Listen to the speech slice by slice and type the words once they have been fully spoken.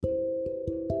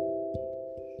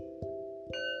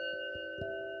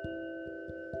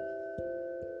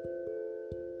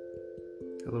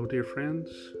Hello, dear friends.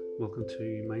 Welcome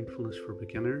to Mindfulness for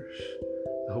Beginners.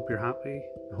 I hope you're happy.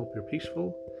 I hope you're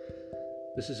peaceful.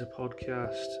 This is a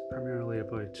podcast primarily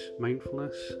about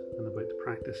mindfulness and about the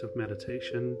practice of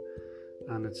meditation,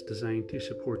 and it's designed to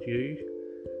support you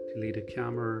to lead a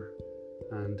calmer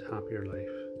and happier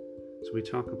life. So we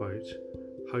talk about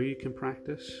how you can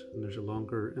practice, and there's a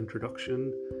longer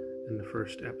introduction in the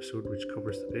first episode which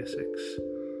covers the basics.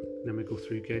 And then we go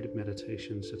through guided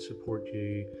meditations that support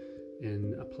you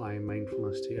in applying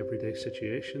mindfulness to everyday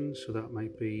situations. So that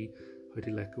might be how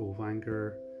to let go of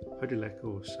anger, how to let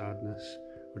go of sadness,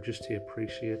 or just to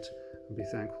appreciate and be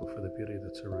thankful for the beauty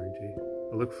that's around you.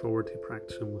 I look forward to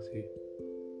practicing with you.